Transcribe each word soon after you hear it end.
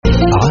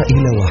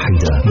عائلة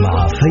واحدة مع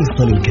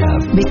فيصل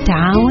الكاف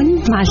بالتعاون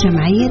مع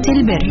جمعية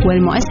البر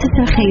والمؤسسة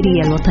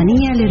الخيرية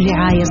الوطنية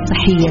للرعاية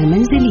الصحية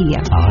المنزلية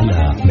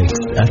على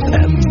ميكس اف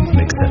ام.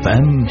 ميكس اف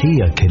ام هي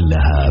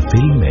كلها في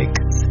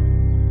الميكس.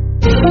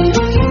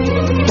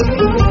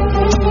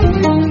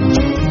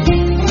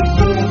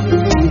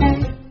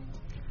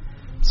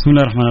 بسم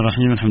الله الرحمن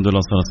الرحيم. الحمد لله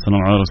والصلاة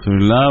والسلام على رسول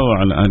الله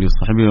وعلى آله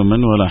وصحبه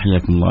ومن والاه.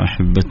 حياكم الله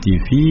أحبتي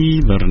في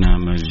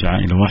برنامج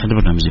عائلة واحدة،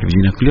 برنامج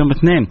يجينا كل يوم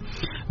اثنين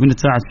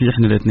بنتساعد فيه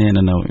احنا الاثنين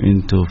أنا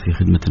وإنتو في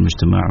خدمة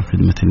المجتمع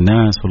وخدمة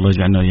الناس، والله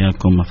يجعلنا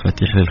وإياكم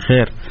مفاتيح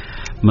للخير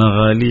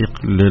مغاليق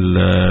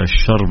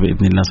للشر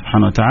بإذن الله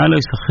سبحانه وتعالى،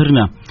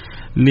 يسخرنا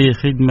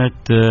لخدمة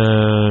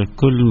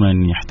كل من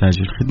يحتاج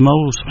الخدمة.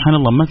 وسبحان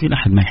الله ما في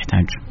أحد ما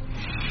يحتاج،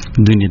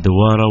 الدنيا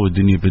دوارة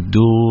والدنيا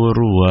بتدور،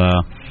 و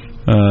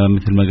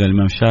مثل ما قال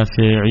الإمام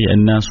الشافعي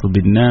الناس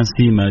بالناس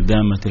ما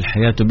دامت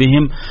الحياة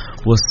بهم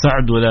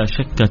والسعد لا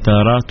شك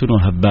تارات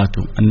وهبات.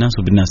 الناس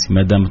بالناس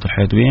ما دامت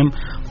الحياة بهم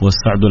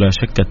والسعد لا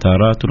شك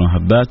تارات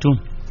وهبات.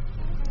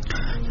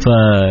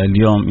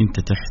 فاليوم أنت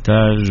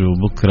تحتاج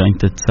وبكرة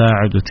أنت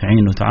تساعد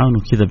وتعين وتعاون،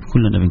 وكذا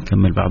كلنا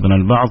بنكمل بعضنا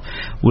البعض،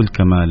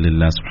 والكمال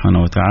لله سبحانه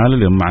وتعالى.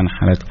 اليوم معنا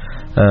حالة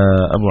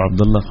أبو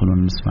عبد الله،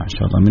 خلونا نسمع إن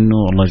شاء الله منه.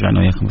 والله يجعلنا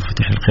وإياكم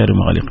مفاتيح الخير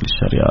ومغاليق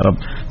للشر يا رب.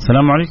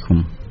 السلام عليكم.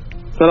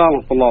 السلام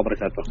ورحمة الله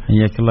وبركاته.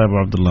 حياك الله أبو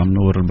عبد الله،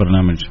 منور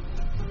البرنامج.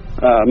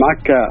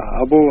 معك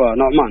أبو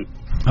نعمان.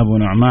 أبو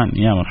نعمان،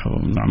 يا مرحبا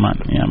أبو نعمان،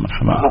 يا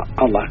مرحبا.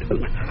 الله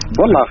يسلمك.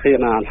 والله أخي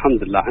أنا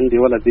الحمد لله عندي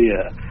ولدي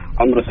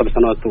عمره 7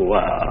 سنوات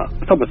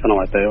و7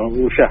 سنوات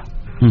وشهر،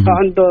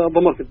 عنده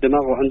ضمور في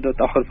الدماغ وعنده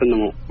تأخر في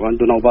النمو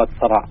وعنده نوبات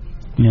صرع.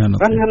 يعني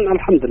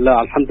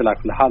الحمد لله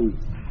كل حال،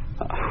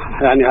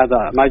 يعني هذا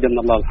ما جاء من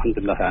الله الحمد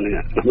لله، يعني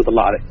نحمد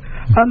الله عليه.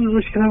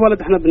 المشكلة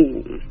الولد احنا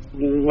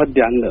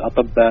بنودي عند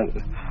الأطباء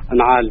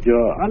نعالجه،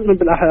 من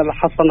بالآخر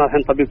حصلنا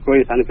الحين طبيب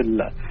كويس يعني في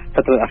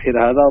الفترة الأخيرة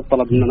هذا،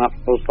 طلب مننا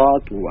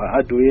فحوصات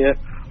وأدوية،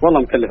 والله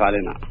مكلف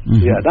علينا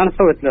زيادة. أنا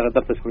سويت اللي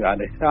قدرت أسوي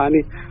عليه، يعني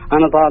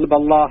أنا طالب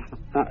الله،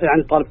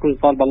 يعني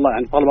طالب الله،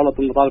 يعني طالب الله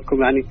ثم طالبكم،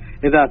 يعني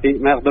إذا في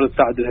ما يقدروا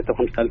تساعدوا حتى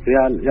 5000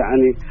 ريال،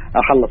 يعني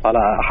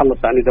أخلص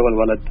يعني دواء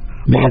الولد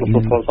وخلص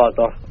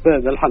فحوصاته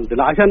الحمد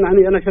لله. عشان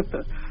يعني أنا شفت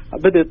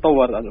بدأ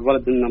يتطور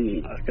الولد، إنه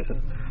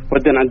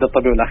ودينا عند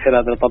الطبيب الأخير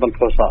هذا طلب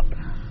الفحوصات،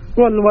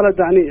 والولد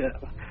يعني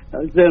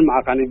زي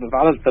معك يعني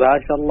على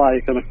الفراش، الله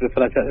يكرمك في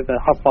الفراش، إذا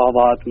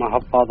حفاضات ما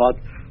حفاضات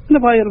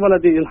نبغى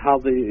الولد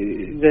ينحاض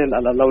زي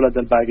الأولاد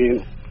الباقيين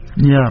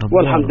يا رب.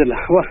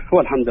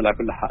 والحمد لله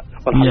كل حال.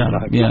 يا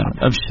رب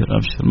أبشر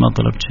ما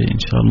طلبت شيء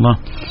إن شاء الله.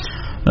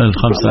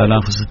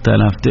 5000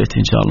 و6000 تأتي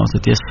إن شاء الله،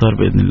 تتيسر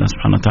بإذن الله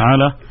سبحانه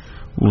وتعالى،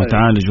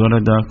 وتعالج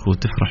ولدك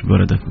وتفرح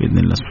بولدك بإذن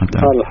الله سبحانه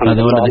وتعالى.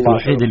 هذا ولدك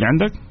الوحيد اللي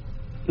عندك؟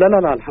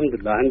 لا الحمد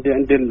لله عندي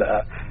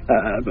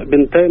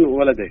بنتين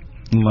وولدين.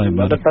 الله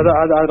يبارك. بس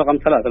هذا رقم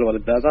 3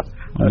 الولد هذا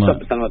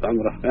 7 سنوات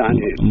عمره،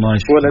 يعني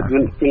ولد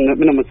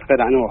من المستشفى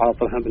يعني، وعلى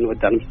طول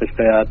بنودي على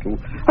المستشفيات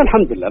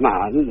الحمد لله. مع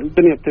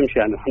الدنيا بتمشي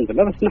يعني الحمد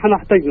لله، بس نحن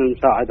نحتاج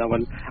المساعدة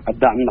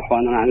والدعم من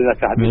اخواننا، يعني اذا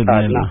في احد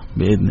يساعدنا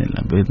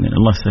باذن الله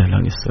الله يسهلها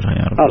وييسرها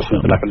يا رب.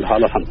 الحمد لله كل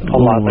حال الحمد لله.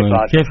 الله يعطيك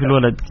العافية. كيف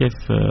الولد، كيف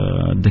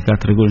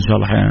الدكاتره يقول ان شاء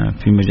الله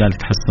في مجال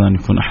يتحسن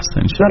يكون احسن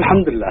ان شاء الله؟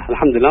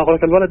 الحمد لله اقول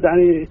لك الولد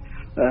يعني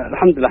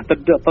الحمد لله.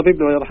 الطبيب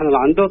لو رحنا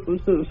عنده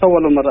سوى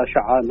له مرة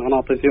أشعة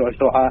مغناطيسي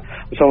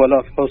وسوى له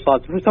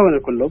فحوصات وسوى له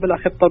كله،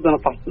 بالأخير طلبنا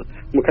فحص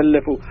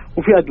مكلف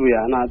وفي أدوية.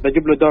 أنا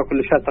بجيب له دواء كل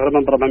شهر تقريبا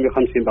ب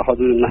 450 باخذ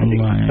من النهدي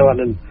سواء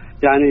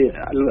يعني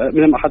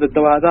من ما أخذ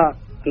الدواء هذا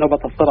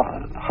نوبة الصرع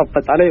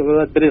خفت عليه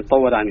وبدأ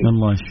يتطور، يعني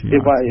الله يشفيه،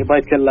 يبغى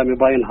يتكلم،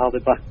 يبغى ينهض،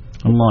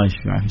 الله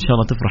يشفيه إن شاء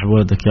الله. تفرح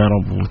بولدك يا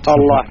رب،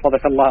 الله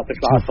يحفظك، الله يعطيك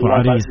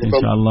العافية، عريس إن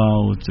شاء الله،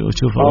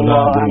 وتشوف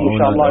أولادك إن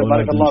شاء الله،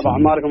 يبارك الله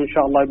بأعماركم إن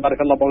شاء الله، يبارك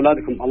الله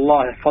بأولادكم، الله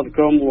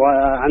يحفظكم.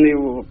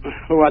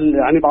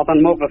 ويعني بعض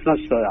الموقف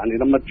نفسه، يعني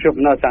لما تشوف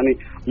ناس يعني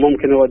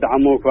ممكن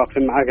يدعموك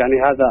واقفين معك، يعني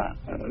هذا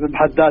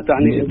بحد ذاته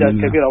يعني إنجاز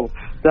كبير، أو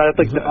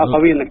يعطيك دفعة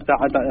قوية إنك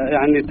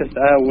يعني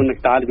تسعى وإنك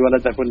تعالج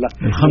ولدك ولا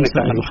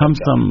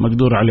الخمسة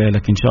مقدور عليه.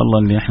 لك إن شاء الله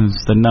اللي إحنا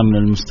نستناه من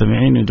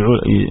المستمعين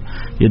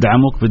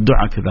يدعموك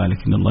بالدعاء كذلك،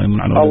 إن الله يمن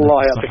على ولدك. الله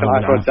يعطيك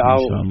العافية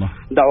والدعوة،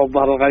 دعوة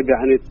الظهر الغيب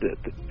يعني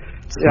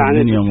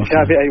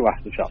شافي أي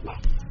واحد إن شاء الله.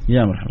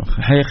 يا مرحبا،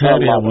 حي خير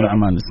يا أبو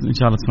نعمان، إن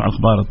شاء الله تسمع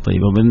الأخبار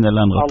الطيبة وبإذن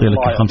الله نغطي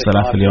لك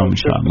 5000 اليوم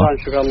إن شاء الله.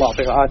 شكرا، الله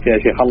يعطيك العافية يا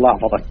شيخ، الله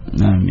يحفظك.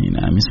 آمين.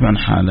 سمعنا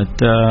حالة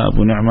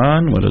أبو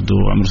نعمان، ولده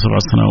عمره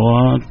 7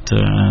 سنوات،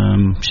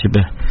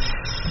 شبه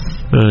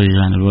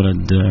يعني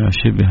الولد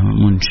شبه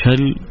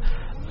منشل،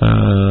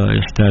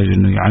 يحتاج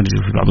انه يعالج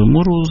في بعض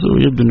الامور،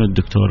 ويبدو انه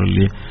الدكتور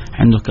اللي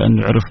عنده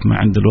كانه عرف ما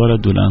عند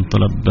الولد، والان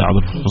طلب بعض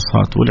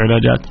الفحوصات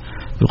والعلاجات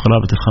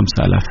بقرابه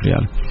 5000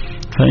 ريال.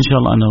 فان شاء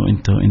الله انا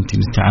وانت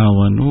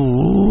نتعاون،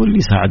 واللي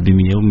يساعد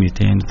ب100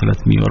 و200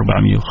 و300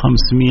 و400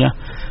 و500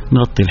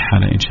 نغطي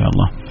الحاله ان شاء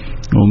الله.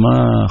 وما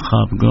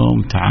خاب قوم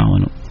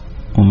تعاونوا،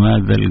 وما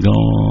ذل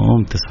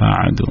قوم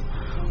تساعدوا،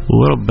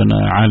 وربنا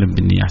عالم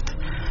بالنيات.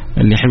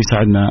 اللي يحب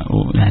يساعدنا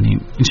يعني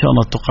ان شاء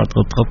الله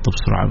تغطى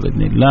بسرعه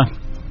باذن الله.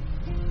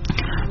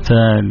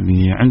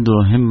 فاللي عنده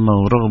همة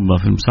ورغبة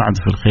في المساعدة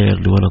في الخير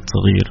لولد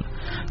صغير،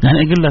 يعني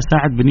أقول له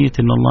ساعد بنية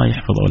إن الله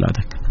يحفظ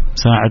أولادك،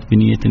 ساعد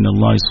بنية إن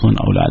الله يصون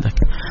أولادك،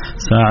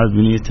 ساعد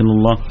بنية إن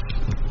الله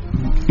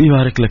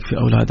يبارك لك في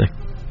أولادك.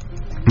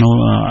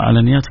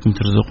 على نياتكم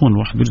ترزقون،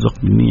 واحد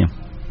يرزق بالنية.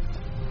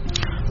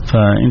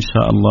 فإن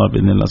شاء الله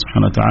بإذن الله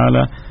سبحانه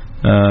وتعالى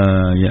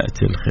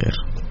يأتي الخير.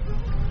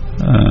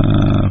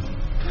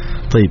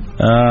 طيب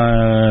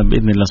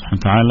بإذن الله سبحانه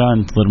وتعالى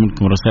ننتظر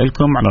منكم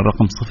رسائلكم على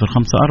الرقم 054-88-11700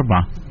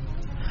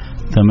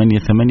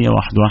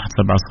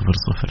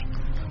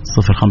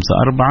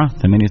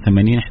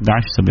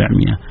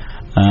 054-88-11700.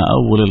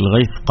 أول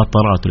الغيث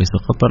قطرات وليس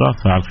قطرة،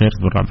 فعل خير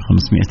تبرع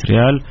ب500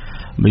 ريال،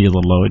 بيض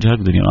الله وجهك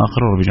دنيا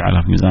وآخرة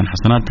وبيجعلها في ميزان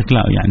حسناتك.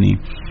 لا يعني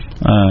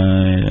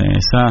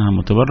ساهم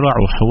وتبرع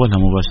وحولها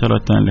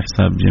مباشرة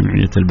لحساب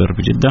جمعية البر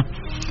بجدة،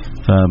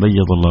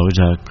 فبيض الله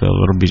وجهك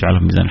وربي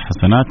يجعلها في ميزان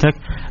حسناتك.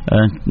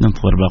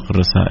 ننتظر باقي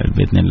الرسائل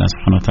بإذن الله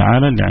سبحانه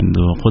وتعالى. اللي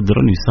عنده قدرة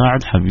إنه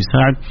يساعد، حاب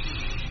يساعد،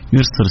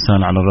 يرسل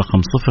رسالة على الرقم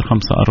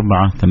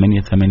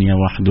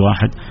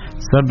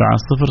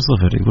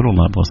 054-88-11-700. يقول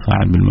والله أبغى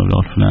أساعد بالمبلغ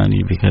الفلاني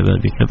بكذا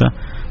بكذا،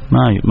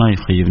 ما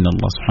يخيبنا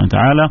الله سبحانه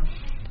وتعالى.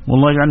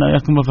 والله يجعلنا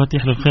إياكم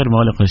مفاتيح للخير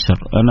مغالق للشر.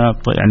 أنا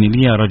يعني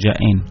لي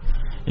رجاءين،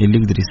 اللي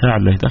يقدر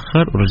يساعد لا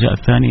يتأخر، والرجاء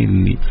الثاني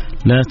اللي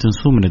لا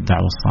تنسوا من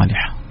الدعوة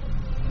الصالحة.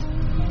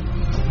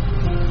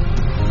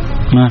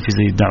 ما في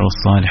زي الدعوة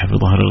الصالحة في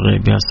ظهر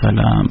الغيب، يا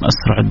سلام،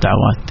 أسرع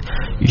الدعوات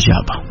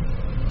إجابة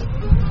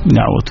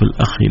دعوة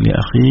الأخ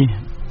لأخيه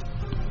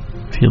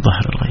في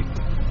ظهر الغيب.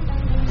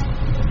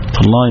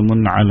 فالله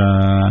يمن على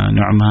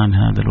نعمان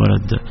هذا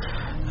الولد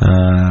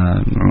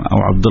أو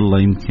عبد الله،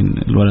 يمكن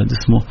الولد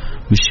اسمه،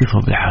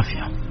 بالشفاء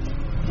والعافية.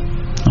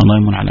 الله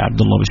يمن على عبد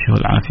الله بالشفاء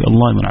والعافية،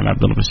 الله يمن على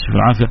عبد الله بالشفاء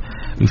والعافية،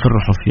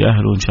 يفرحوا في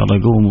أهله إن شاء الله،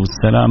 يقوموا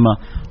بالسلامة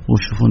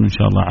ويشوفون إن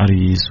شاء الله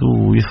عريس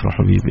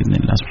ويفرحوا به بإذن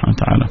الله سبحانه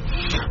وتعالى.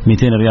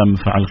 200 ريال من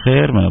فعل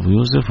خير من أبو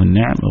يوسف،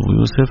 والنعم أبو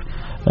يوسف.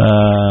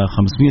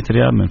 500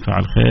 ريال من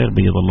فعل خير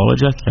بيض الله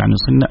وجهك، يعني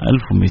وصلنا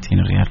 1200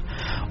 ريال،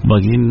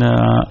 وباقي لنا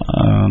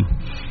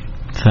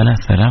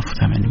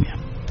 3800.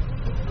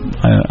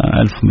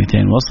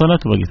 1200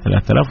 وصلت وباقي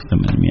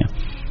 3800.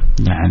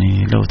 يعني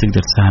لو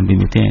تقدر تساهم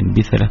ب200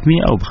 ب300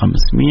 أو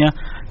ب500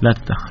 لا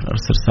تتأخر،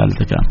 أرسل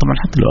رسالتك. طبعا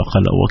حتى لو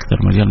أقل أو أكثر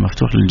مجال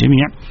مفتوح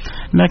للجميع،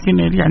 لكن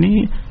يعني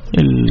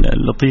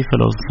اللطيفة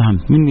لو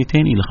ساهمت من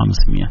 200 إلى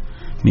 500،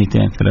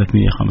 200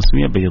 300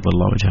 500 بيض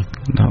الله وجهك.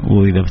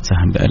 وإذا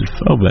بتساهم ب1000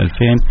 أو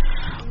ب2000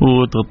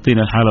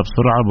 وتغطينا الحالة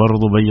بسرعة،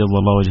 برضو بيض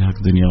الله وجهك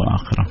دنيا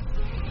وآخرة.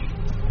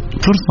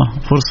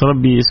 فرصة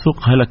ربي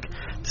يسوقها لك،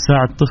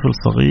 تساعد طفل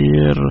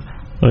صغير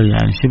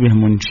يعني شبه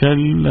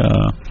منشل،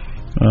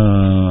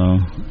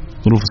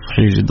 ظروف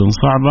صحية جدا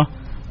صعبة،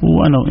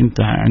 وأنا وإنت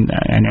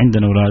يعني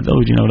عندنا أولاد أو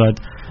يجينا أولاد.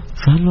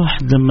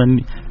 فالواحد لما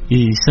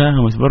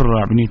يساهم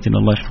ويتبرع بنية إن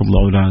الله يحفظ له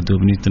أولاده،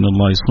 وبنية إن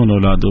الله يصون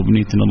أولاده،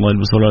 وبنية إن الله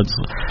يلبس أولاده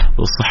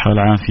الصحة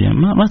والعافية،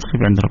 ما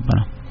تخيب عند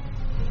ربنا.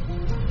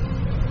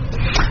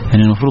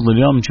 يعني المفروض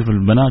اليوم نشوف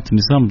البنات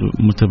النساء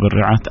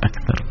متبرعات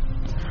أكثر،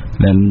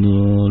 لأنه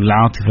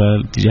العاطفة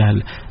تجاه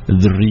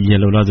الذرية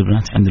الأولاد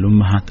والبنات عند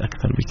الأمهات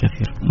أكثر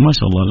بكثير. ما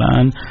شاء الله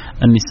الآن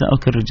النساء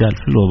كالرجال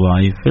في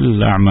الوظائف، في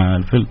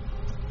الأعمال،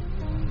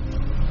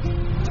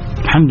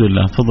 الحمد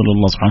لله فضل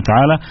الله سبحانه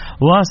وتعالى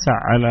واسع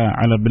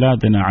على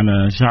بلادنا، على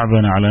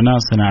شعبنا، على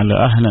ناسنا، على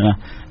أهلنا.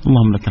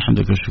 اللهم لك الحمد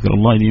والشكر،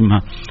 الله يديمها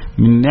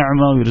من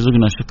نعمة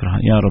ويرزقنا شكرها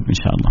يا رب إن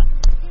شاء الله.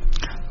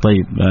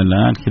 طيب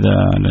الآن كذا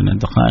لنا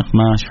دقائق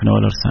ما شفنا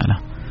ولا رسالة.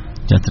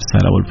 جات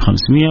رسالة أول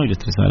ب500،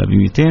 وجات رسالة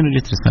ب200،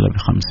 وجات رسالة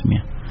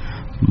ب500.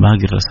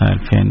 باقي الرسائل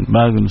فين؟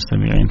 باقي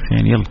المستمعين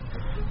فين؟ يلا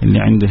اللي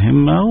عنده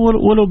همة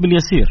ولو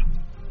باليسير،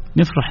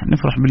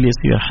 نفرح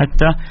باليسير.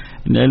 حتى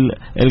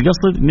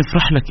القصد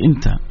نفرح لك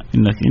أنت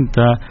إنك أنت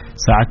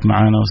ساعدت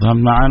معنا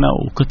وساهمت معنا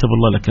وكتب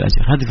الله لك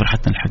الأجر. هذه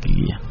فرحتنا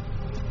الحقيقية،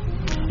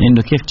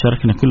 إنه كيف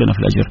تشاركنا كلنا في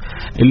الأجر.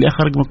 اللي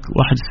آخر رقمك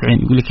 91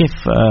 يقول لي كيف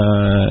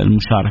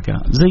المشاركة؟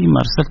 زي ما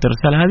أرسلت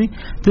الرسالة هذه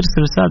ترسل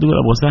رسالة تقول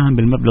أبغى أساهم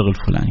بالمبلغ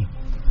الفلاني،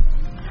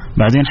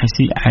 بعدين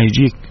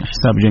حيجيك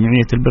حساب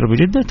جمعية البر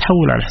بجدة،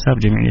 تحول على حساب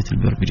جمعية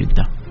البر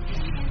بجدة.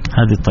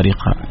 هذه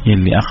الطريقة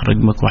اللي آخر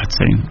رقمك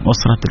 91.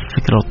 وصلت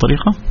الفكرة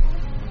والطريقة؟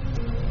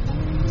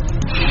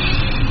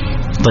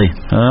 طيب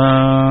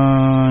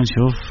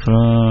نشوف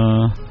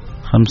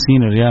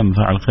 50 ريال من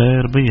فعل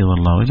خير بيض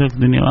الله وجهك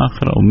دنيا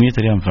وآخرة، أو 100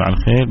 ريال من فعل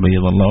خير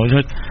بيض الله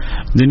وجهك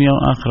دنيا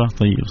وآخرة.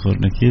 طيب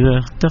صرنا كذا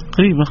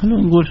تقريبا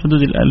خلونا نقول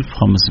حدود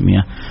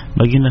 1500،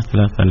 بقينا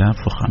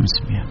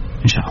 3500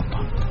 إن شاء الله.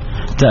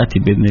 تأتي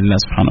بإذن الله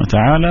سبحانه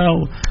وتعالى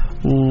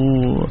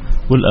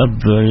والأب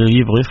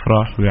يبغى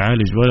يفرح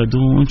ويعالج ولده،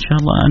 وإن شاء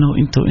الله أنا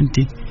وإنت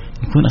وإنتي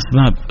يكون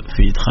أسباب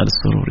في إدخال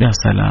السرور. يا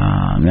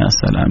سلام يا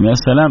سلام يا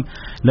سلام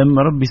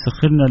لما ربي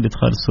يسخرنا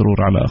لإدخال السرور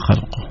على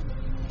خلقه.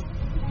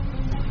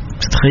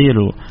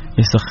 تتخيلوا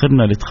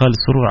يسخرنا لإدخال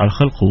السرور على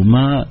خلقه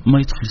وما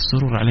يدخل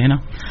السرور علينا.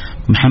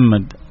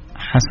 محمد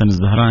حسن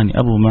الزهراني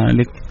أبو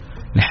مالك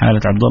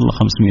لحالة عبد الله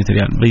 500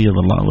 ريال بيض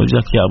الله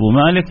وجهك يا أبو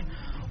مالك.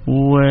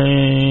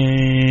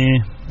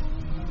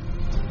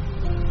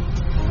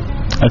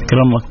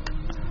 وأكرمك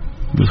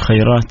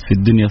بالخيرات في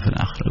الدنيا في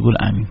الآخرة. قول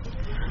آمين.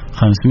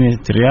 500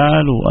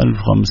 ريال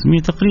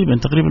و1500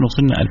 تقريبا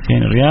وصلنا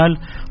 2000 ريال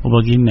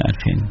وباقي لنا 2000.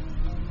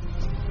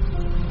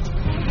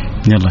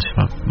 يلا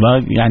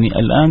شباب يعني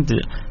الآن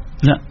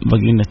لا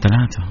باقي لنا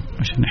 3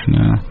 عشان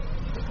احنا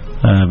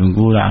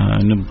بنقول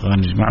نبغى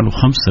نجمع له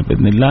 5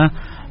 بإذن الله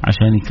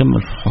عشان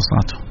يكمل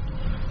فحوصاته.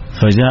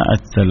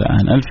 فجاءت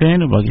الآن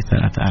 2000 وباقي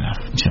 3000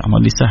 إن شاء الله.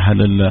 اللي سهل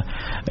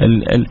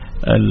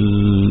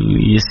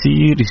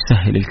اليسير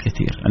يسهل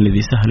الكثير،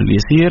 الذي سهل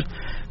اليسير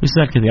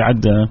يسهل الكثير.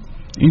 عد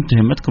انتم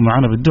همتكم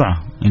معنا بالدعاء،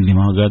 اللي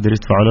ما هو قادر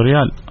يدفع على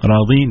ريال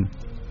راضين،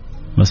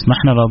 بس ما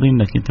احنا راضين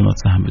انك انت ما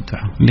تساهم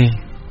بالدعاء. ليه؟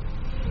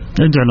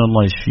 ادعو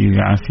الله يشفيه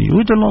ويعافيه،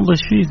 وادعو الله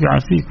يشفيك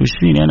ويعافيك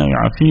ويشفيني انا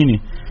ويعافيني.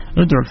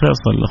 ادعو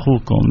الفيصل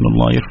اخوكم ان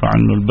الله يرفع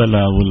عنه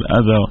البلاء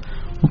والاذى،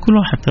 وكل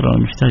واحد ترى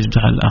محتاج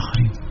دعاء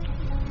الاخرين.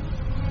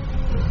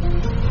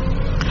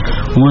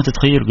 وما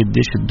تتخيل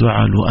قديش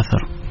الدعاء له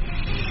أثر.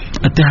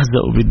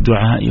 أتهزأ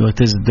بالدعاء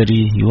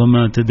وتزدريه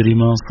وما تدري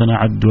ما صنع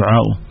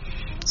الدعاء.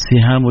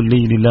 سهام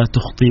الليل لا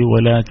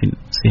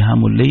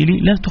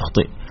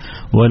تخطئ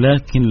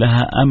ولكن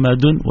لها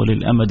أمد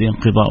وللأمد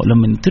انقضاء.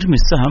 لما ترمي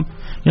السهم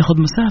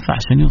يأخذ مسافة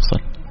عشان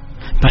يوصل،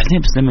 بعدين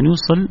بس لما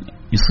يوصل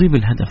يصيب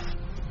الهدف.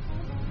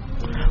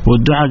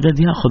 والدعاء قد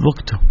يأخذ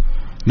وقته،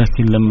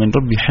 لكن لما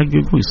ربي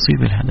يحققه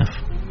يصيب الهدف.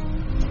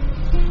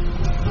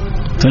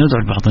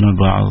 فندعو بعضنا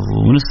البعض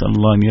ونسأل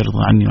الله أن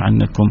يرضى عني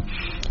وعنكم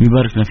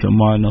ويباركنا في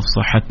أموالنا وفي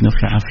صحتنا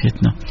وفي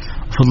عافيتنا،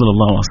 وفضل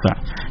الله واسع.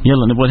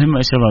 يلا نبغى الهمة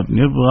يا شباب،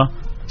 نبغى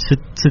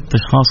 6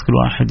 أشخاص كل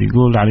واحد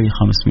يقول عليه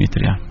 500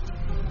 ريال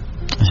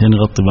عشان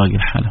نغطي باقي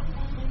الحالة.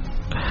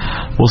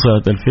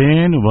 وصلت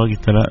 2000 وباقي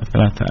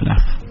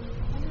 3000.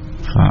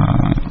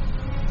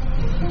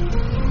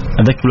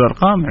 أذكر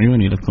الأرقام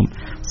عيوني لكم.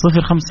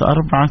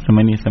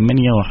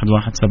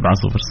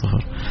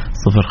 0548811700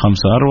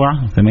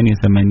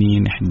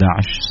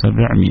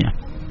 0548811700.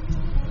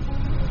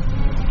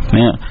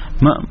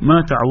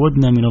 ما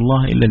تعودنا من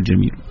الله إلا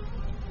الجميل،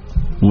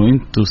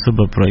 وانتم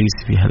سبب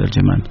رئيسي في هذا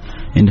الجمال،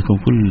 انكم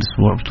كل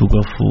اسبوع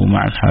بتوقفوا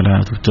مع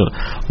الحالات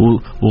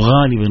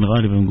وغالبا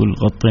نقول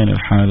غطينا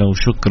الحالة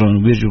وشكرا،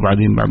 وبيرجوا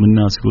بعدين بعض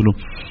الناس يقولوا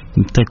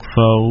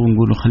تكفى،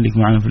 ونقولوا خليك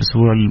معنا في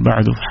الاسبوع اللي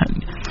بعده.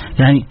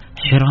 يعني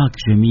حراك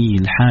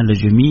جميل، حالة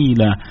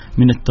جميلة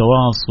من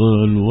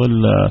التواصل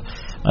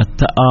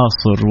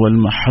والتآصر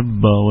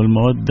والمحبة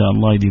والمودة.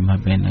 الله يديمها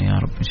بيننا يا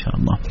رب إن شاء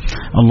الله.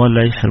 الله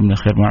لا يحرمنا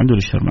خير ما عنده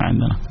للشر ما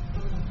عندنا.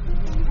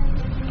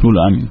 قول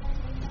آمين.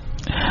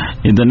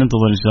 إذا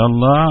ننتظر إن شاء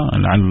الله،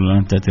 لعل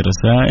أن تأتي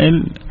رسائل.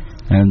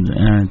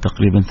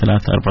 تقريبا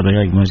 3-4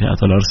 دقائق ما جاءت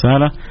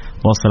الرسالة.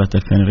 وصلت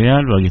 2000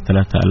 ريال، باقي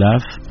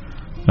 3000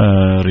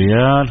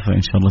 ريال،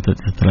 فإن شاء الله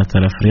تأتي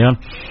 3000 ريال.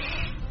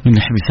 من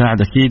يحب يساعد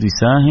أكيد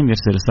ويساهم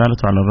يرسل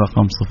رسالته على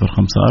الرقم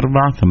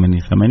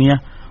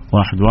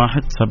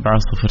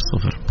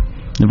 0548811700.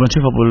 نبغى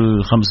نشوف أبو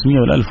 500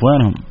 وال1000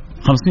 وينهم.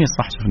 500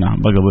 صح شفناهم،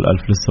 بقى أبو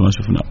 1000 لسه ما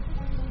شفناه.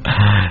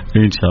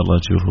 إن شاء الله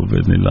تشوفوا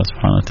بإذن الله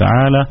سبحانه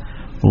وتعالى،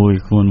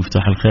 ويكون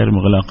مفتاح الخير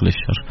مغلاق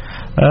للشر.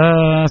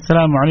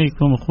 السلام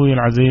عليكم أخوي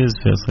العزيز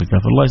فيصل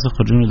كاف. الله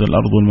يسخر جنود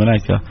الأرض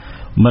والملائكة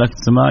وملائكة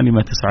السماء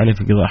لما تسعى عليه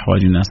في قضاء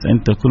أحوال الناس.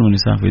 أنت كل من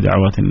يساهم في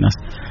دعوات الناس.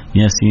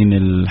 ياسين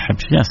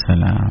الحبش، يا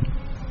سلام،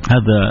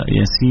 هذا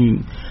ياسين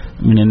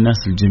من الناس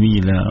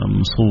الجميلة،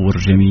 مصور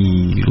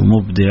جميل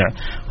ومبدع.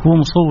 هو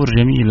مصور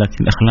جميل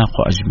لكن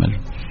أخلاقه أجمل.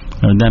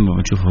 دائما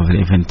بنشوفه في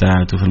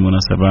الإيفنتات وفي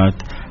المناسبات،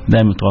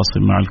 دائما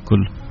تواصل مع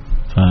الكل.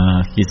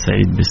 فأكيد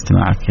سعيد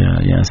باستماعك يا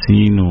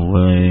ياسين،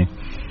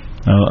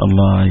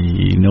 والله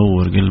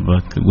ينور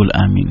قلبك. قول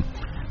آمين.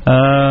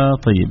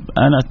 طيب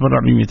أنا أتبرع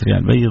ب100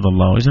 ريال. بيض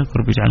الله وجهك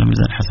ورب يجعل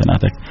ميزان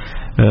حسناتك.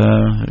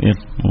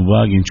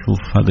 وباقي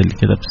نشوف هذا اللي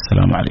كتب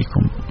السلام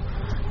عليكم.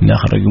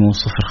 الآخر رقمه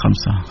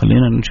 05.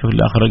 خلينا نشوف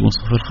الآخر رقمه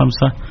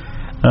 05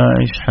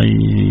 إيش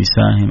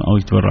حيساهم أو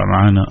يتبرع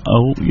معنا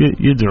أو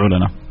يدعو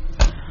لنا.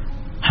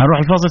 حنروح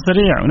الفاصل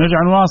سريع ونرجع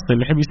نواصل.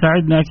 اللي يحب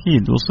يساعدنا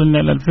أكيد. وصلنا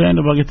ل 2000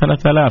 وباقي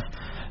 3000.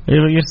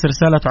 يرسل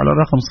رسالته على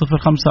الرقم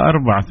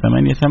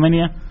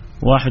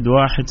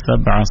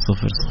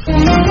 0548811700.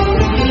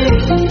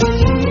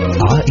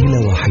 عائلة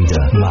واحدة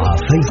مع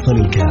فيصل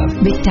الكاف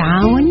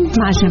بالتعاون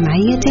مع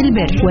جمعية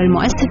البر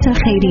والمؤسسة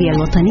الخيرية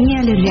الوطنية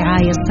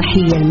للرعاية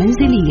الصحية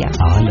المنزلية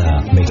على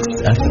ميكس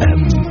اف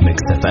ام.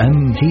 ميكس اف ام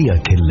هي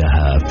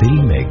كلها في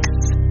الميكس.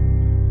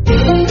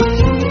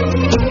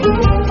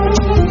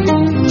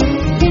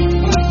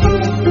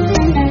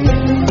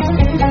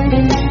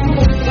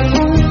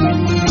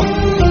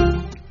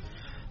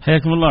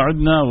 حياكم الله.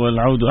 عدنا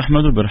والعود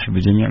أحمد، وبرحب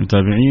بجميع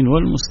المتابعين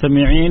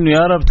والمستمعين، ويا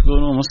رب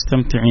تكونوا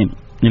مستمتعين.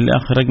 اللي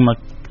آخر رقمك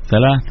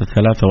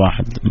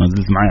 331 ما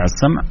زلت معي على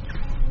السمع.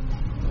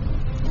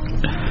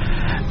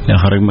 اللي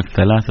آخر رقمك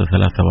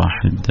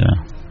 331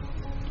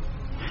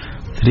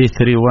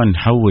 331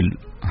 حول.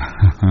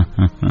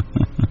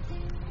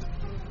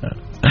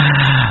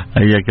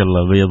 حياك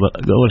الله.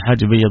 أول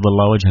حاجة بيض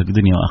الله وجهك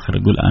دنيا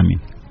وآخرة. قول آمين.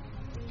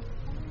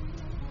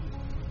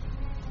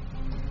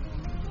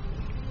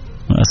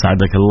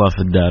 أسعدك الله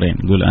في الدارين.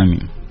 قول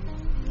آمين.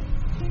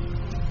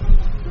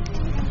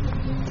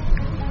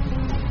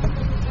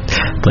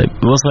 طيب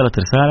وصلت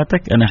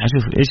رسالتك. أنا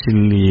حشوف إيش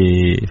اللي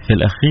في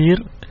الأخير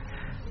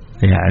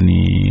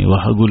يعني،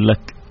 وهقول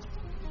لك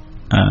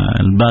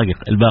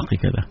الباقي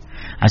كذا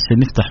عشان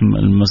نفتح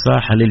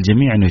المساحة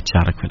للجميع إنه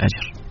يتشارك في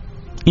الأجر.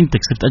 أنت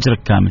كسبت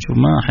أجرك كامل، شوف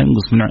ما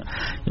حينقص من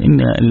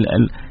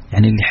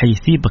يعني اللي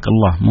حيثيبك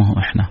الله، مو هو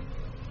إحنا،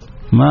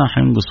 ما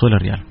حينقص ولا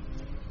ريال.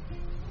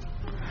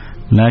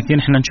 لكن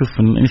إحنا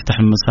نشوف نفتح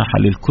المساحة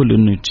للكل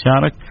إنه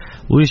يتشارك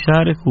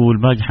ويشارك،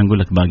 والباقي حنقول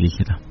لك باقي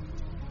كذا.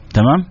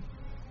 تمام؟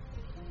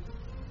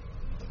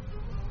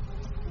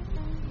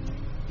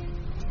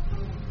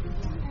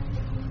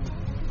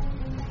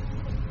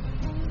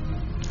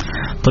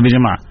 طيب يا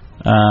جماعة،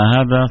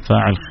 هذا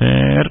فاعل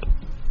خير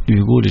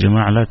يقول يا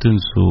جماعة لا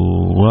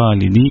تنسوا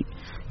والدي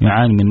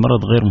يعاني من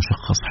مرض غير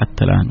مشخص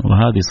حتى الآن،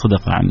 وهذه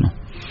صدقة عنه.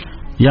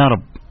 يا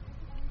رب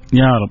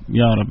يا رب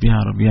يا رب يا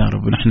رب يا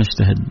رب، ونحن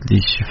نجتهد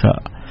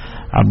للشفاء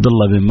عبد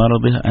الله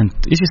بمرضه.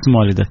 أنت إيش اسم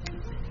والدك؟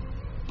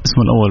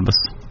 اسمه الأول بس.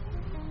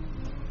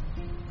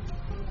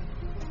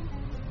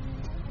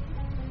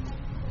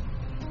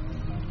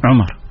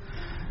 عمر.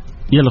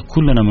 يلا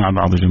كلنا مع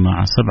بعض يا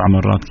جماعة 7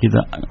 مرات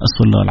كذا.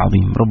 أسأل الله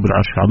العظيم رب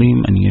العرش العظيم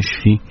أن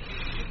يشفي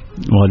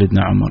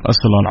والدنا عمر.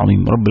 أسأل الله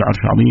العظيم رب العرش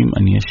العظيم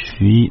أن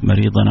يشفي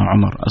مريضنا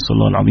عمر. أسأل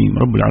الله العظيم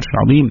رب العرش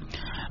العظيم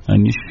أن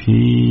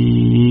يشفي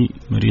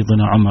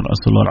مريضنا عمر.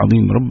 أسأل الله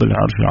العظيم رب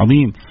العرش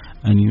العظيم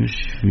أن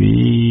يشفي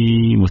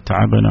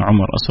متعبنا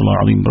عمر. أسأل الله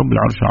العظيم رب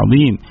العرش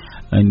العظيم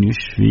أن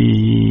يشفي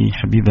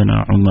حبيبنا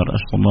عمر.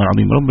 أسأل الله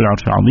العظيم رب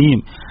العرش العظيم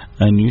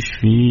أن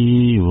يشفي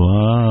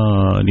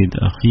والد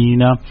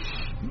أخينا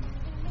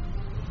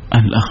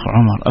الأخ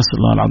عمر. أسأل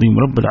الله العظيم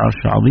رب العرش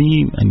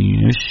العظيم أن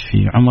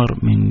يشفي عمر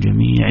من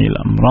جميع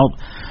الأمراض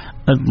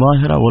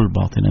الظاهرة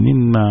والباطنة،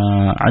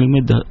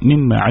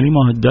 مما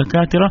علمه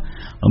الدكاترة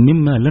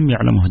ومما لم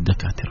يعلمه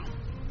الدكاترة.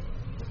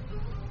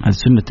 هذه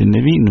سنة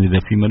النبي، إنه إذا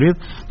في مريض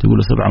تقول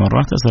 7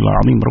 مرات أسأل الله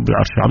العظيم رب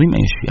العرش العظيم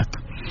أن يشفيك.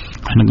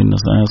 احنا قلنا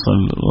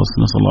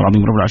نسأل الله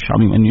العظيم رب العرش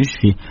العظيم أن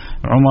يشفي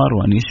عمر،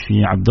 وأن يشفي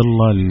عبد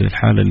الله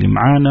للحالة اللي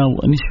معانا،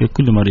 وأن يشفي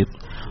كل مريض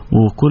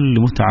وكل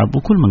متعب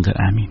وكل من قال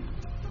آمين،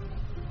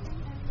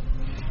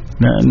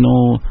 لأنه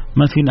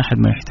ما فينا أحد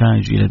ما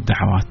يحتاج إلى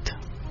الدعوات.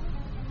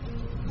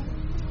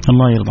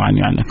 الله يرضى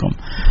عني عنكم.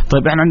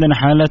 طيب احنا عندنا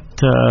حالة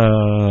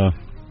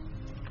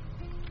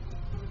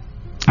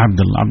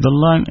عبد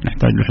الله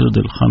نحتاج لحدود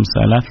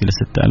 5000 إلى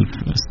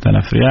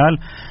 6000 ريال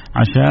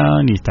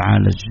عشان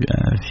يتعالج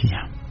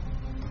فيها.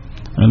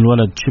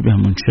 الولد شبه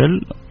منشل،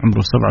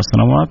 عمره 7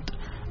 سنوات،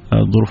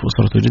 ظروف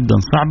أسرته جدا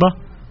صعبة،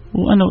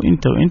 وأنا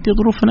وإنت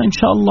ظروفنا إن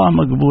شاء الله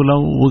مقبولة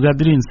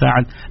وقادرين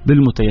نساعد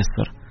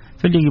بالمتيسر.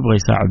 فاللي يبغى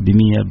يساعد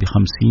ب100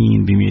 ب50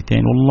 ب200،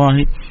 والله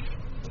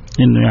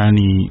إنه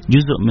يعني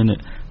جزء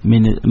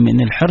من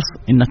الحرص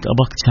إنك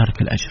أباك تشارك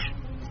الأجر،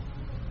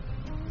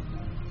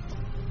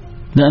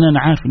 لأن أنا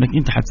عارف إنك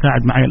أنت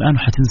حتساعد معي الآن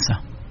وحتنسى،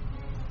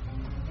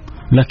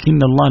 لكن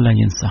الله لا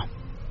ينسى،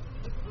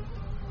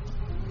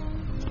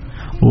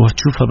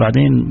 وتشوفها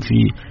بعدين في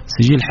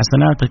سجل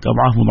حسناتك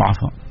أضعاف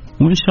مضاعفة.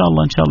 وإن شاء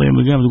الله يوم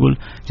القيامة تقول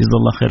جزا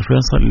الله خير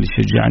فيصل اللي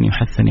شجعني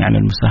وحثني على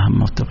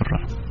المساهمة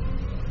والتبرع.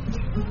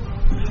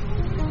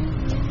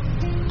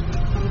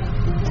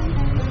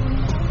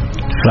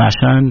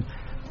 فعشان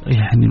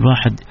يعني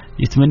الواحد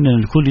يتمنى أن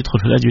الكل يدخل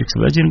في الأجر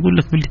يكسب أجر، نقول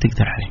لك باللي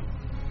تقدر عليه،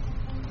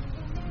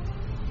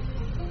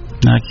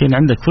 لكن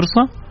عندك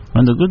فرصة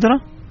وعندك قدرة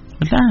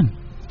الآن.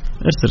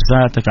 ارسل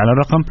رسالتك على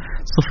الرقم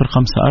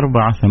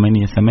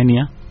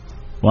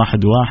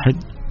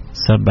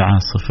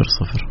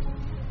 0548811700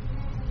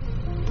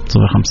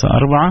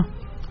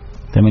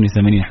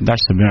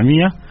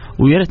 0548811700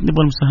 ويا ريت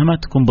نبغى المساهمات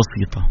تكون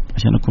بسيطة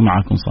عشان أكون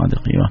معاكم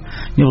صادق. أيوة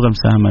نبغى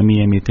مساهمة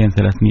 100 200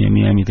 300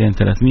 100 200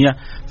 300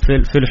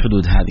 في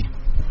الحدود هذه.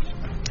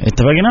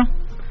 اتفقنا؟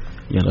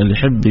 يلا اللي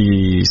يحب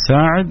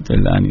يساعد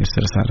الآن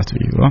يرسل رسالته.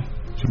 أيوة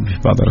في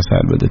بعض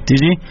الرسائل بدأت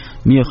تيجي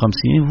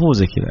 150 هو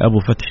زي كذا. أبو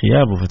فتحي، يا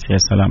أبو فتحي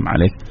السلام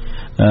عليك.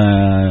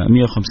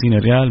 150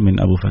 ريال من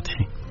أبو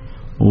فتحي،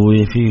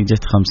 وفي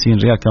جت 50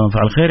 ريال كمان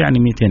فعل خير، يعني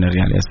 200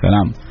 ريال. يا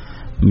سلام،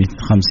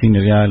 150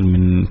 ريال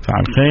من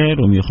فعل خير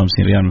و150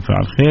 ريال من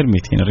فعل خير،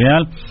 200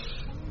 ريال،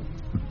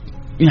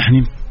 يعني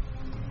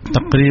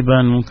تقريبا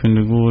ممكن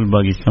نقول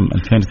باقي كم؟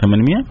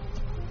 2800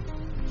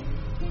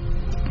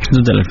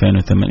 حدود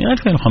 2800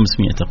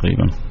 2500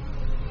 تقريبا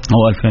أو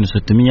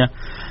 2600.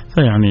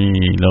 فيعني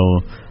لو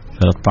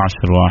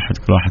 13 واحد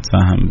كل واحد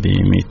ساهم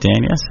ب200،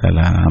 يا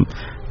سلام.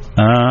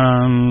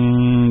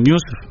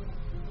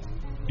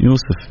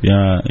 يوسف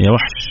يا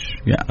وحش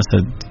يا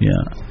أسد يا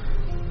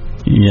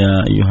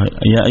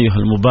أيها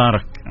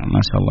المبارك،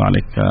 ما شاء الله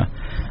عليك،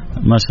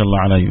 ما شاء الله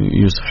على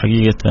يوسف.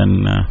 حقيقة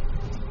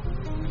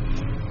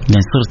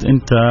يعني صرت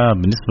أنت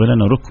بالنسبة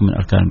لنا ركن من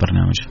أركان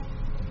البرنامج،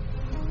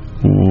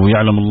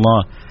 ويعلم الله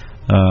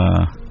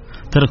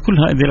ترى كل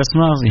هذه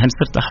الأسماء يعني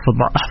صرت أحفظ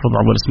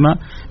بعض الأسماء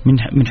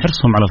من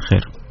حرصهم على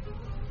الخير.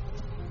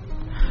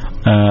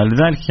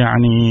 لذلك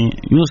يعني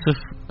يوسف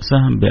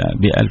سهم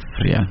ب1000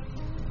 ريال،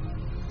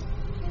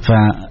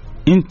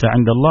 فأنت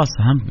عند الله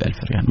سهم ب1000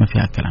 ريال، ما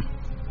فيها كلام.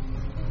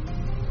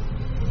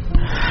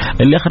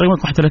 اللي آخر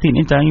رقمك 31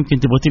 أنت يمكن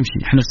تبغى تمشي،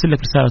 حنرسل لك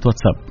رسالة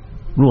واتساب،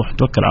 روح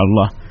توكل على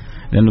الله،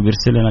 لأنه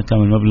بيرسل لنا كم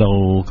المبلغ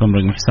وكم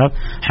رقم حساب،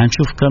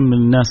 حنشوف كم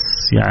الناس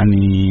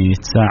يعني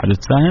تساعد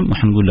وتساهم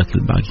وحنقول لك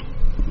الباقي.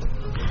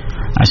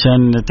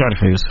 عشان تعرف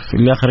يا يوسف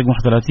اللي آخر رقم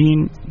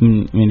 31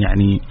 من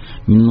يعني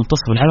من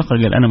منتصف الحلقة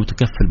قال أنا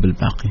متكفل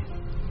بالباقي،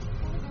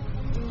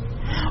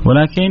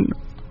 ولكن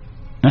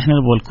نحن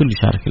نبغى الكل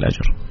يشارك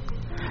الأجر.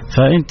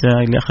 فأنت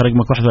اللي آخر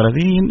رقمك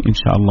 31 إن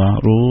شاء الله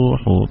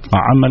روح وطلع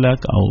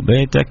عملك أو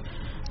بيتك،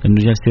 إنه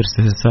جالس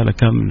يرسل رسالة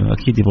كاملة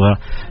أكيد يبغى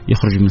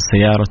يخرج من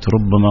سيارته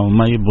ربما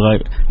وما يبغى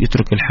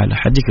يترك الحالة،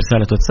 حديك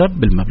رسالة واتساب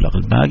بالمبلغ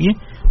الباقي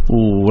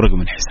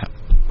ورقم الحساب،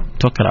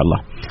 توكل على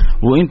الله.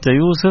 وأنت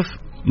يوسف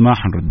ما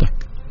حنردك،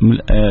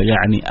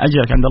 يعني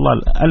أجرك عند الله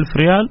 1000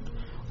 ريال،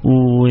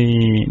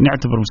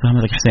 ونعتبر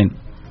مساهمتك حسين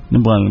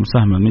نبغى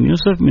المساهمة من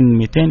يوسف من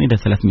 200 إلى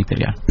 300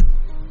 ريال.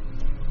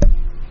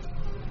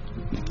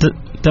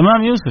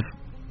 تمام يوسف؟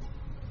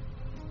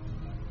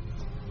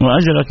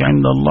 وأجرك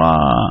عند الله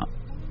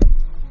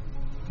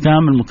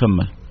كامل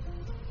مكمل.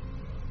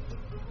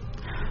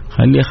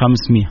 خليه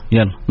 500،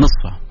 يلا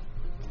نصفها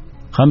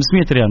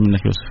 500 ريال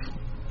منك يوسف.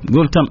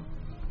 قول تم،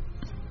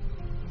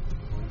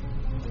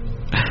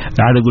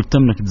 عاد أقول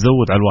تمك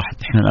تزود على الواحد،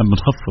 إحنا الآن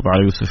بنخفض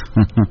على يوسف.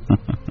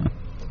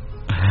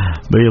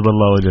 بيض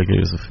الله وجهك يا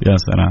يوسف، يا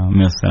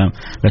سلام يا سلام.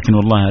 لكن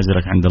والله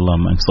أجرك عند الله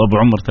ما ينقص. أبو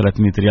عمر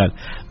 300 ريال،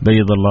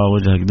 بيض الله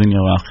وجهك دنيا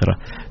وآخرة،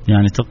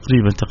 يعني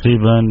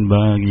تقريبا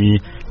باقي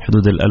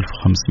حدود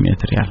 1500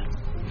 ريال.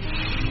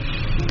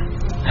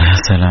 يا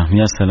سلام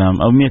يا سلام.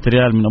 أو 100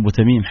 ريال من أبو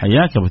تميم،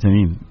 حياك أبو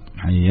تميم،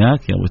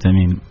 حياك يا أبو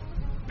تميم.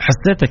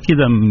 حسيتك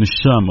كذا من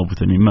الشام أبو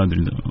تميم، ما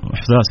أدري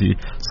إحساسي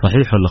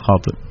صحيح ولا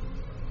خاطئ.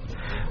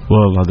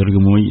 والله هذا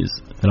رقم مميز،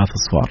 3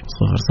 أصفار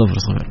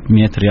 000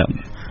 100 ريال.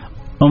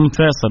 أم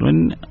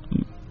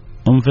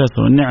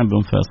فيصل والنعم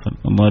بأم فيصل،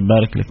 الله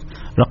يبارك لك،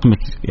 رقمك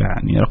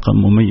يعني رقم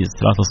مميز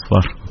 3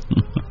 أصفار.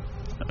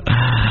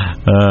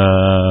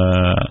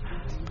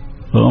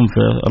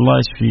 الله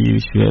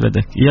يشفي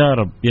ولدك يا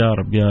رب يا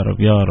رب يا رب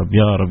يا رب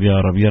يا رب يا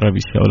رب يا رب،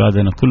 يشفي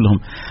أولادنا كلهم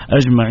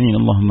أجمعين،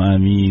 اللهم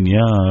آمين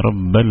يا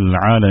رب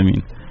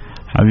العالمين.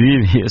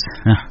 حبيبي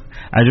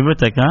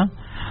عجبتك ها؟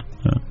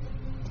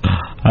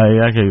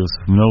 حياك يا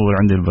يوسف، منور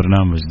عندي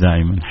البرنامج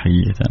دائما،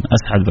 حييك أنا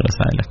أسعد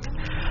برسائلك.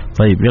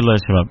 طيب يلا يا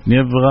شباب،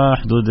 نبغى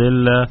حدود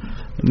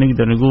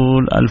نقدر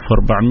نقول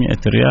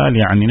 1400 ريال،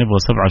 يعني نبغى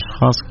 7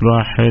 أشخاص كل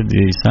واحد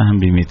يساهم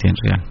ب 200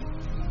 ريال.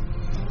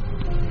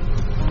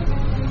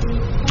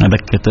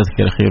 أذكر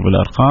تذكير خير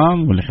بالأرقام،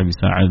 واللي يحب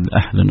يساعد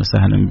أهلا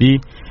وسهلا به،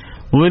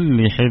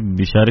 واللي يحب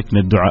يشاركنا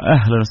الدعاء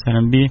أهلا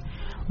وسهلا به،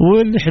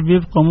 واللي يحب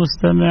يبقى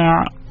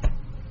مستمع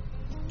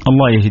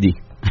الله يهديه.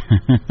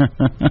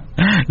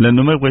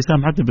 لأنه ما يبغى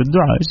يساهم حتى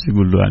بالدعاء، إيش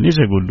يقول له يعني؟ إيش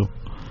يقول له؟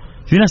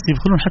 في ناس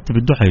يبخلون حتى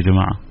بالدعاء يا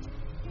جماعة.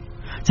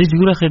 تيجي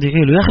تقول يا أخي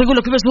ادعي له، يا أخي يقول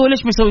لك بس هو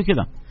ليش ما يسوي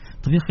كذا؟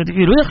 طب يا أخي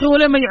ادعي له، يا أخي هو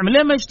ليه ما يعمل،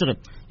 ليه ما يشتغل؟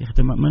 يا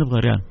أخي ما نبغى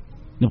ريال،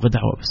 نبغى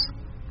دعوة بس.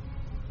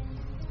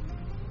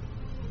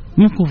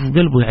 ممكن في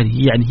قلبه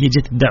يعني هي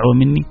جت الدعوة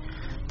مني،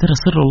 ترى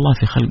سر الله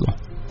في خلقه.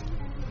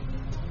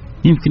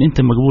 يمكن أنت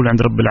مقبول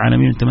عند رب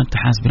العالمين وأنت ما أنت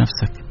حاسس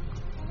بنفسك،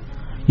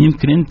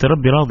 يمكن أنت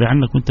ربي راضي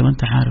عنك وأنت ما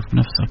أنت عارف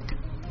بنفسك.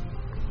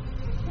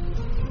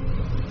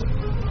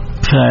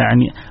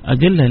 فيعني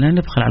أقل لا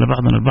نبخل على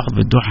بعضنا البعض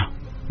بالدعاء،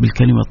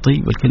 بالكلمة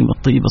الطيبة، الكلمة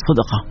الطيبة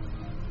صدقة.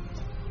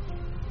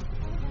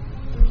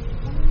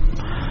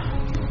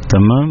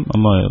 تمام،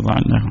 الله يرضى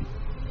عنك.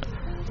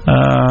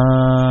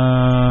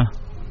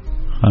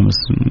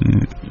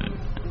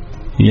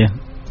 500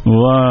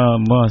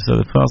 والله أستاذ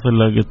فاصل،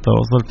 لقد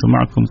تواصلت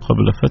معكم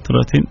قبل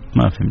فترة،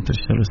 ما فهمت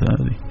ايش الرسالة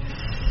هذه.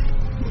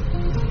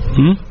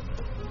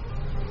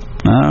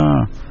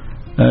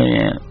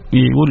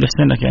 يقول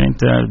لحسنك يعني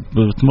أنت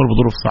بتمر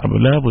بظروف صعبة،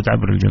 لابد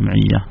عبر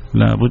الجمعية،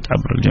 لابد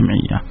عبر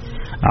الجمعية.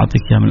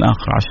 أعطيك إياها من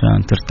الآخر عشان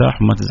ترتاح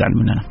وما تزعل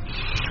مننا.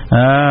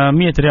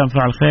 100 ريال من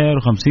فاعل خير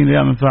و50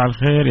 ريال من فاعل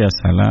خير. يا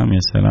سلام يا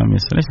سلام يا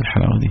سلام، إيش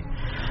الحلاوة دي؟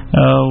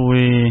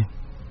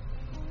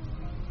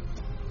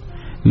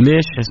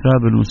 ليش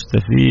حساب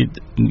المستفيد؟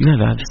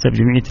 لا حساب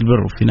جمعية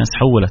البر، وفي ناس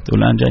حولت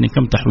والآن جاني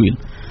كم تحويل،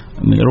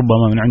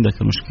 ربما من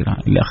عندك المشكلة.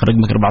 اللي آخر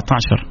رقمك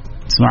 14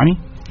 تسمعني؟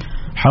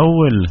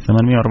 حول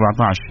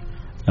 814.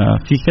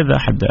 في كذا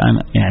أحد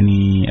أنا يعني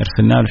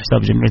أرسلنا له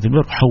حساب جمعية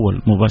البر وحول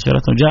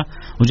مباشرة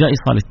وجاء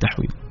إيصال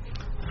التحويل،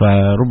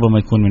 فربما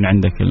يكون من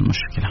عندك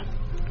المشكلة.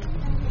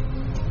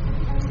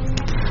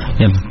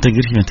 يعني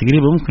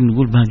تقريبا ممكن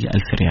نقول باقي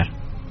 1000 ريال.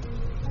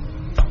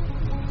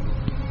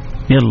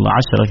 يلا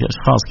 10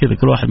 أشخاص كذا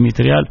كل واحد 100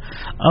 ريال،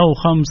 أو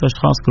 5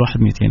 أشخاص كل واحد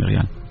 200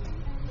 ريال.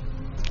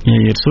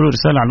 يرسلوا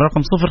رسالة على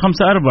رقم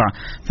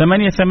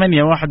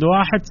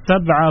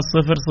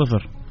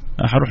 054-8811-700.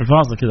 حروح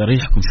الفاصل كذا،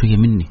 ريحكم شوية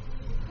مني.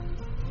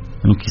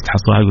 ممكن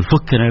تحصلها يقول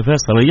فكنا يا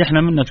فيصل،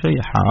 ريحنا منك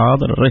شوية.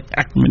 حاضر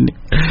ريحك مني.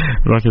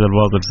 نروح كذا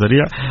الفاصل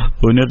سريع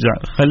ونرجع.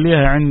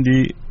 خليها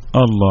عندي.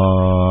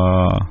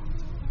 الله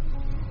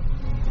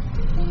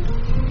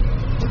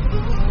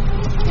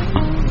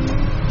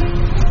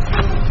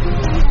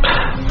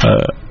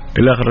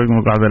الآخر رقم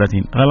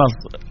 34. خلاص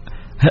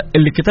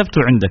اللي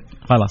كتبته عندك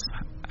خلاص،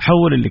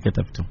 حول اللي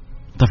كتبته،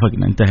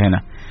 اتفقنا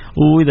انتهينا.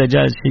 وإذا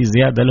جاء شيء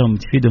زيادة لهم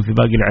تفيدهم في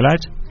باقي العلاج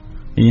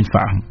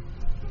ينفعهم.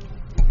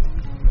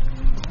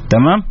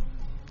 تمام؟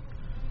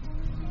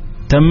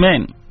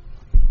 تمين.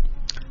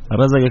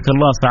 رزقك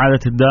الله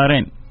سعادة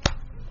الدارين،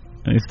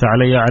 يفتح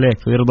علي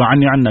عليك ويرضى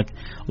عني عنك.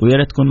 ويا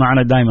ريت تكون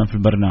معنا دائما في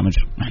البرنامج،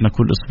 احنا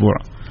كل اسبوع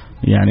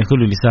يعني كل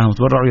اللي ساهم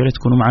وتبرعوا يا ريت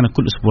تكونوا معنا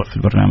كل اسبوع في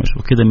البرنامج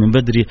وكذا من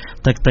بدري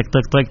تك تك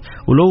تك تك.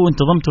 ولو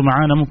انتظمتوا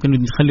معنا ممكن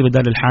نخلي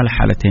بدال الحالة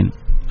حالتين.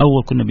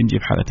 اول كنا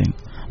بنجيب حالتين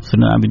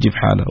صرنا بنجيب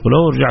حالة،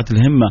 ولو رجعت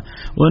الهمة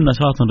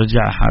والنشاط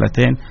نرجعها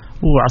حالتين،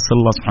 وعسى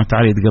الله سبحانه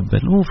وتعالى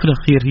يتقبل. وفي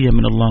الأخير هي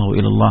من الله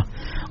وإلى الله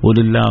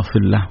ولله في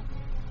الله.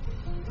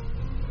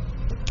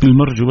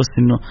 المرجو بس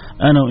إنه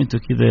أنا وإنتو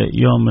كذا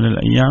يوم من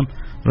الأيام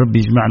ربي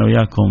يجمعنا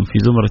وياكم في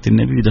زمرة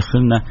النبي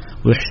ويدخلنا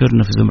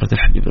ويحشرنا في زمرة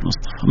الحبيب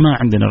المصطفى. ما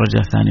عندنا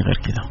رجاء ثاني غير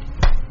كذا.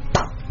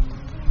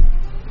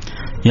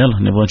 يلا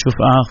نبغى نشوف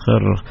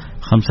آخر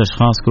 5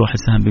 أشخاص كل واحد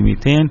سهم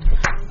ب200،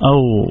 أو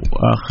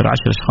آخر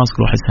 10 أشخاص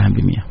كل واحد سهم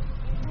ب100.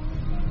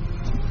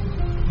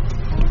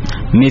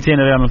 200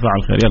 ريال من فاعل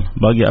الخير. يلا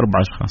باقي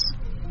 4 أشخاص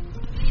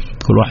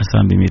كل واحد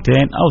سهم ب200،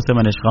 أو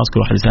 8 أشخاص كل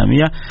واحد سهم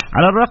 100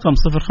 على الرقم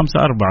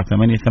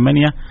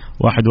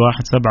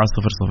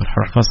 0548811700.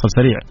 حروح فاصل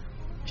سريع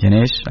عشان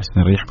ايش؟ عشان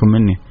نريحكم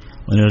مني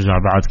ونرجع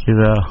بعد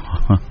كذا.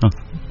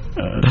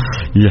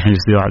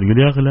 يحيى واحد يقول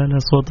يا أخي لا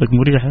صوتك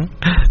مريحة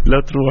لا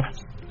تروح.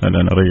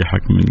 لا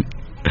نريحك مني.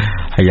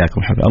 حياكم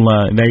حبيبي. الله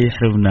لا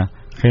يحرمنا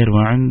خير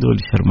ما عنده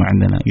والشر ما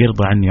عندنا،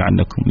 يرضى عني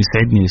وعنكم،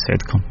 يسعدني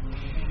ويسعدكم.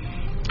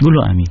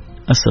 قولوا آمين.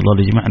 أسأل الله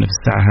اللي يجمعنا في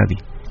الساعة هذه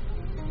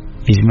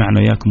يجمعنا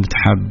وياكم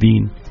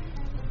متحابين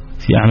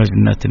في أعلى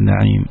جنات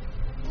النعيم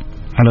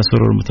على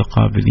سرور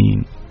متقابلين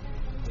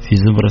في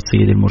زمرة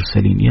سيد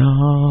المرسلين. يا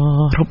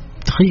رب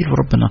تخيلوا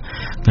ربنا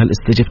قال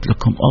استجبت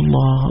لكم.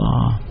 الله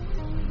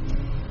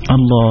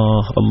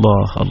الله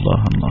الله الله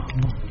الله,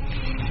 الله.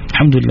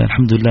 الحمد لله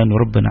الحمد لله أن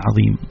ربنا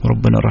عظيم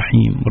وربنا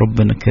رحيم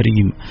وربنا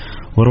كريم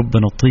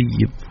وربنا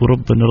طيب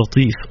وربنا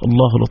لطيف.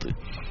 الله لطيف.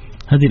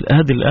 هذه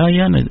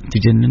الآية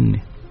تجنني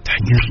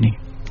تحيرني.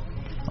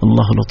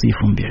 الله لطيف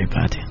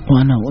بعباده،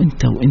 وأنا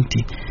وأنت وأنت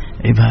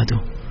عباده.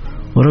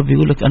 وربي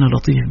يقول لك أنا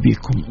لطيف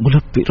بكم،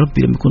 وربي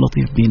لما يكون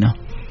لطيف بينا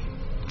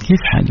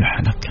كيف حالي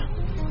وحالك؟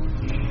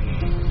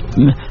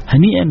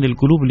 هنيئا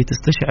للقلوب اللي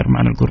تستشعر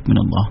معنى القرب من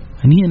الله،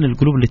 هنيئا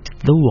للقلوب اللي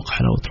تتذوق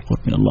حلاوة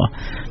القرب من الله،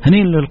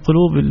 هنيئا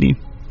للقلوب اللي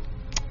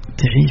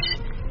تعيش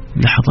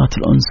لحظات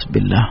الأنس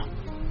بالله.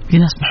 في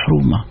ناس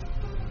محرومة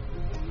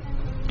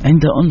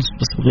عندها أنس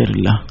بس بغير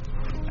الله،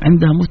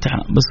 عندها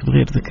متعة بس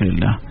بغير ذكر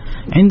الله،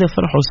 عندها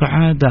فرح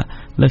وسعادة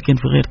لكن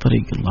في غير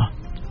طريق الله.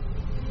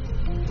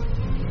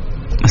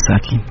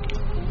 مساكين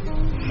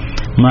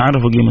ما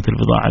عرفوا قيمة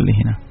البضاعة اللي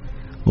هنا،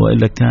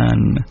 وإلا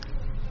كان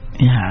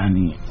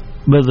يعني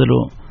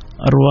بذلوا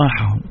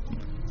أرواحهم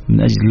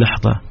من أجل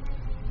لحظة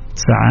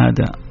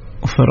سعادة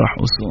وفرح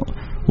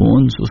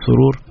وأنس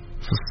وسرور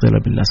في الصلة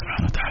بالله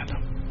سبحانه وتعالى.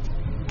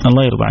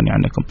 الله يرضى عني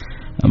عنكم.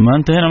 ما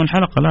انتهينا من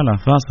الحلقة، لا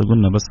فاصل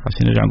قلنا بس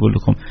عشان نرجع نقول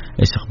لكم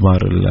إيش أخبار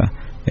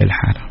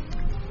الحالة.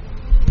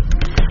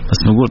 بس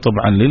نقول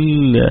طبعا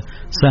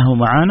للساهموا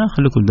معنا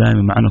خليكم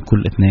دائما معنا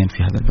كل اثنين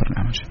في هذا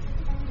البرنامج.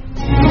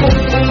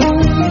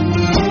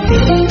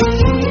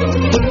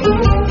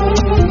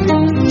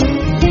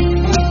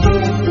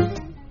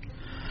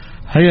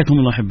 حياكم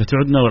الله أحبتي.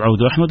 عدنا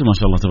والعود أحمد، ما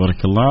شاء الله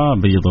تبارك الله،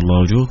 بيض الله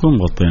وجوهكم،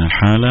 غطينا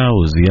الحالة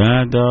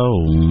وزيادة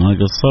وما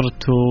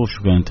قصرتوا.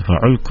 شكرا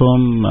تفاعلكم.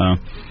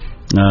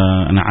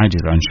 أنا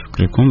عاجز عن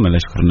شكركم. لا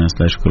يشكر الناس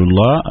لا يشكر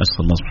الله.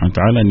 أسأل الله سبحانه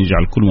وتعالى أن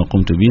يجعل كل ما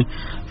قمت به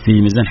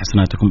في ميزان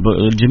حسناتكم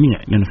الجميع،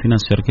 لأنه في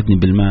ناس شاركتني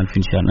بالمال، في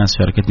ناس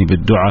شاركتني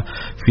بالدعاء،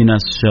 في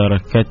ناس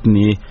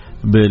شاركتني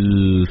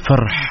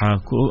بالفرحة.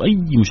 أي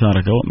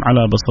مشاركة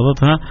على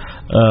بساطتها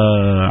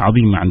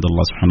عظيمة عند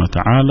الله سبحانه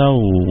وتعالى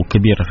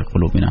وكبيرة في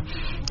قلوبنا.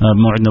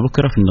 موعدنا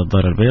بكرة في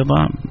النظارة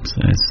البيضاء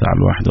الساعة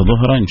 1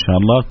 ظهرا إن شاء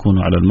الله.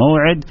 كونوا على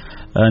الموعد.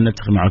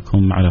 نلتقي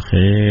معكم على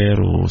خير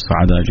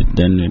وسعادة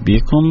جدا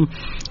بكم.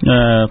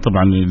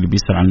 طبعا اللي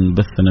بيسأل عن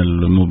بثنا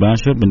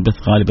المباشر بنبث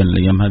غالبا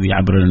الأيام هذه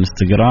عبر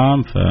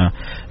الانستغرام،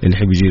 فاللي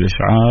يحب يجي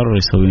الإشعار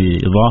يسوي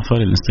إضافة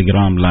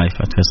للانستغرام لايف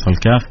 @فيصل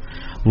كاف،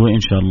 وإن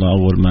شاء الله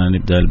أول ما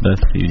نبدأ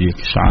البث يجيك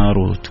إشعار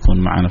وتكون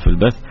معنا في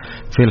البث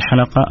في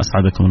الحلقة.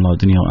 أسعدكم الله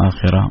دنيا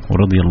وآخرة،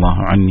 ورضي الله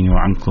عني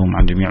وعنكم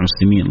عن جميع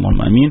المسلمين،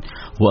 اللهم آمين.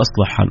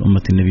 وأصلح حال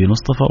أمة النبي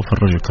المصطفى،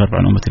 وفرج الكرب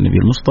عن أمة النبي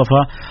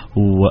المصطفى،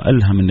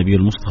 وألهم النبي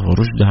المصطفى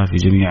رشدها في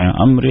جميع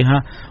أمرها،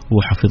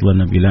 وحفظ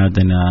لنا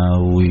بلادنا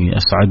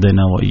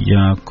وأسعدنا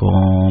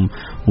وإياكم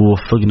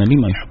ووفقنا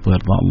لما يحب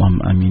ويرضى، اللهم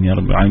آمين يا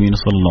رب العالمين.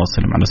 صلى الله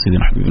وسلم على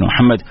سيدنا حبيبنا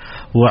محمد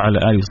وعلى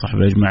آله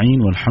وصحبه أجمعين،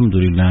 والحمد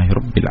لله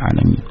رب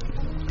العالمين.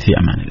 في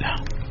أمان الله.